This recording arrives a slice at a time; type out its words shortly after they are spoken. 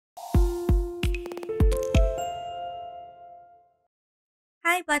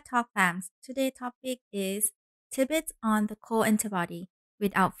Hi, Blood Talk fams. Today's topic is tidbits on the cold antibody.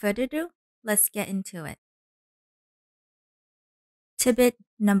 Without further ado, let's get into it. Tidbit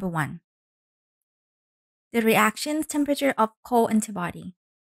number 1. The reaction temperature of cold antibody.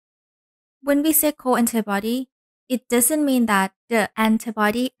 When we say cold antibody, it doesn't mean that the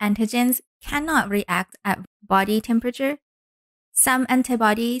antibody antigens cannot react at body temperature. Some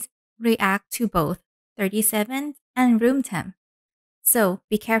antibodies react to both 37 and room temp. So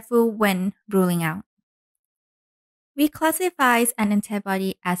be careful when ruling out. We classify an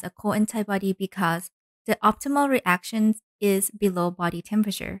antibody as a cold antibody because the optimal reaction is below body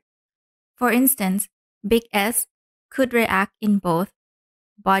temperature. For instance, big S could react in both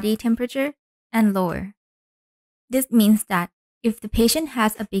body temperature and lower. This means that if the patient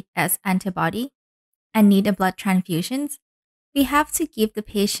has a big S antibody and need a blood transfusion, we have to give the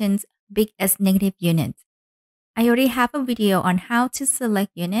patient big S negative units. I already have a video on how to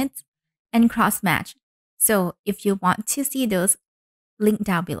select units and cross-match. So if you want to see those, link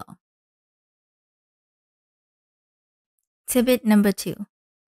down below. Tidbit number 2.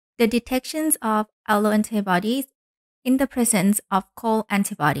 The detections of alloantibodies in the presence of cold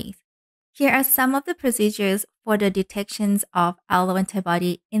antibodies. Here are some of the procedures for the detections of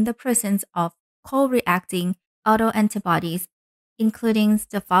alloantibody in the presence of cold reacting autoantibodies, including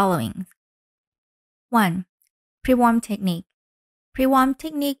the following. 1. Pre-warm technique. Pre-warm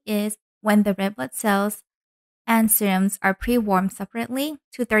technique is when the red blood cells and serums are pre-warmed separately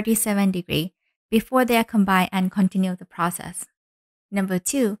to 37 degrees before they are combined and continue the process. Number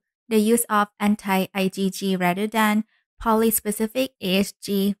 2, the use of anti-IgG rather than polyspecific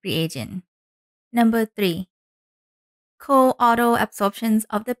ASG reagent. Number 3, co-auto absorptions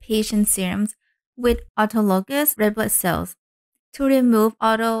of the patient's serums with autologous red blood cells to remove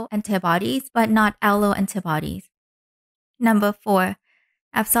autoantibodies but not alloantibodies. Number 4,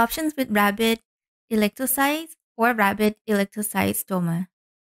 absorptions with rabbit electrocytes or rabbit electrocyte stoma.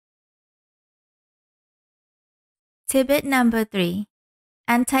 Tidbit number 3.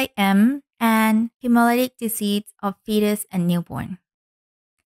 Anti-M and hemolytic disease of fetus and newborn.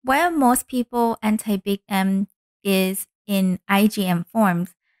 While most people anti-big M is in IgM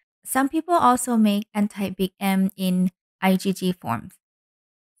forms, some people also make anti-big M in IgG forms.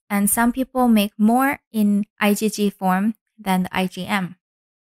 And some people make more in IgG form than the IgM.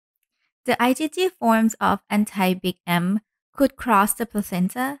 The IgG forms of anti-big M could cross the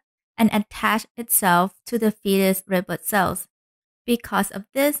placenta and attach itself to the fetus red blood cells. Because of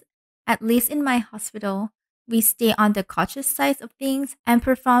this, at least in my hospital, we stay on the cautious side of things and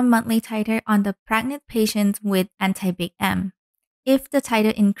perform monthly titer on the pregnant patients with anti-big M. If the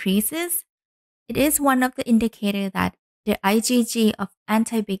titer increases, it is one of the indicators that the IgG of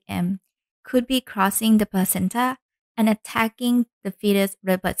anti-big M could be crossing the placenta and attacking the fetus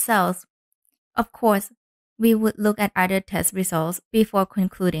red blood cells. Of course, we would look at other test results before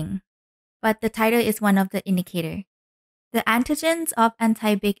concluding, but the titer is one of the indicators. The antigens of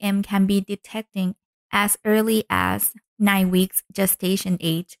anti-big M can be detected as early as 9 weeks gestation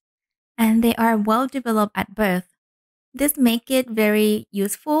age, and they are well developed at birth. This makes it very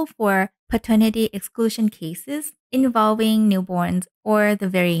useful for paternity exclusion cases involving newborns or the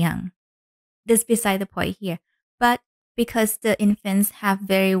very young. This is beside the point here, but because the infants have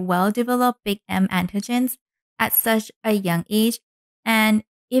very well developed big M antigens at such a young age, and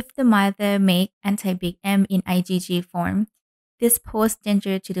if the mother make anti-big M in IgG form, this poses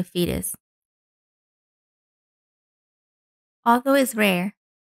danger to the fetus. Although it's rare,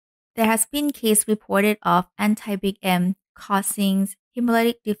 there has been case reported of anti-big M causing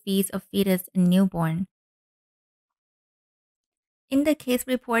hemolytic disease of fetus and newborn. In the case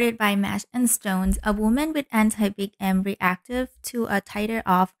reported by Mash and Stones, a woman with anti-big M reactive to a titer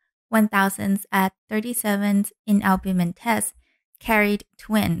of 1000 at 37 in albumin test carried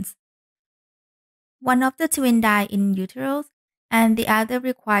twins. One of the twins died in utero and the other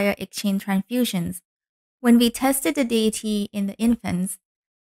required exchange transfusions. When we tested the DAT in the infants,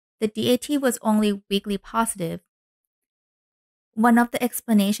 the DAT was only weakly positive. One of the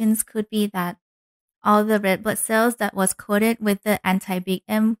explanations could be that all the red blood cells that was coated with the anti-big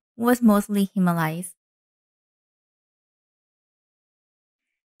M was mostly hemolyzed.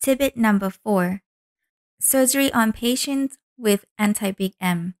 Tidbit number 4. Surgery on patients with anti-big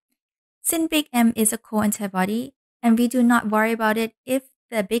M. Since big M is a cold antibody, and we do not worry about it if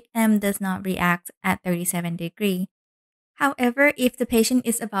the big M does not react at 37 degrees. However, if the patient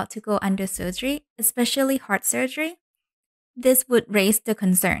is about to go under surgery, especially heart surgery, this would raise the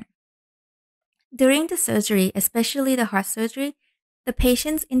concern. During the surgery, especially the heart surgery, the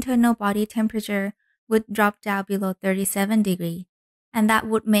patient's internal body temperature would drop down below 37 degrees. and that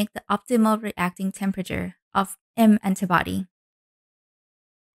would make the optimal reacting temperature of M antibody.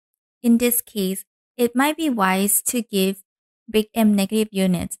 In this case, it might be wise to give big M negative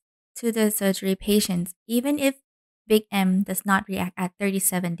units to the surgery patients even if big M does not react at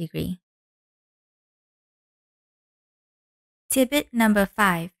 37 degrees. Tidbit number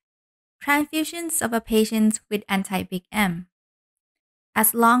 5. Transfusions of a patient with anti-big M.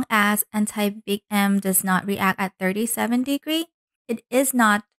 As long as anti-big M does not react at 37 degrees, it is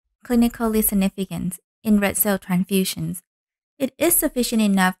not clinically significant in red cell transfusions. It is sufficient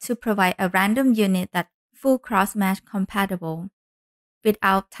enough to provide a random unit that's full cross-match compatible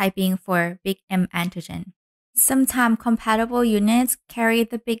without typing for big M antigen. Sometimes compatible units carry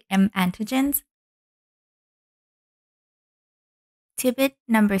the big M antigens. Tidbit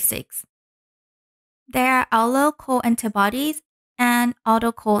number 6. There are allo co-antibodies and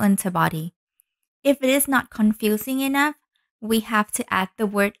auto co-antibody. If it is not confusing enough, we have to add the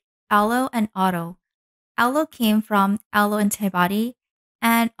word allo and auto. Allo came from alloantibody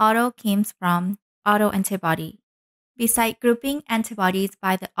and auto came from autoantibody. Besides grouping antibodies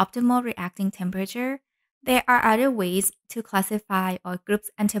by the optimal reacting temperature, there are other ways to classify or group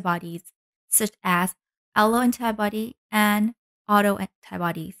antibodies, such as alloantibody and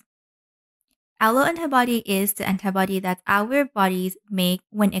autoantibodies. Alloantibody is the antibody that our bodies make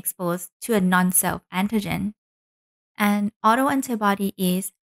when exposed to a non-self antigen. And autoantibody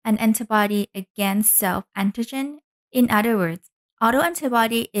is an antibody against self-antigen. In other words,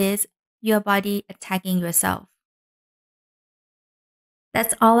 autoantibody is your body attacking yourself.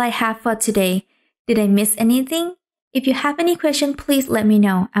 That's all I have for today. Did I miss anything? If you have any question, please let me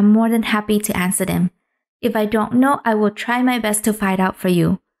know. I'm more than happy to answer them. If I don't know, I will try my best to find out for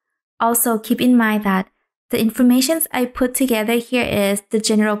you. Also, keep in mind that the information I put together here is the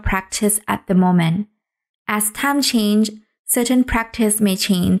general practice at the moment. As time changes, certain practice may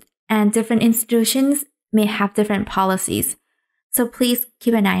change and different institutions may have different policies. So please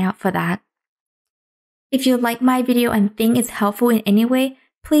keep an eye out for that. If you like my video and think it's helpful in any way,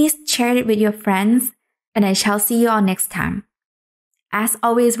 please share it with your friends, and I shall see you all next time. As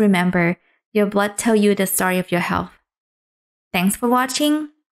always, remember, your blood tells you the story of your health. Thanks for watching.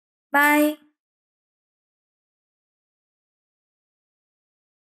 Bye.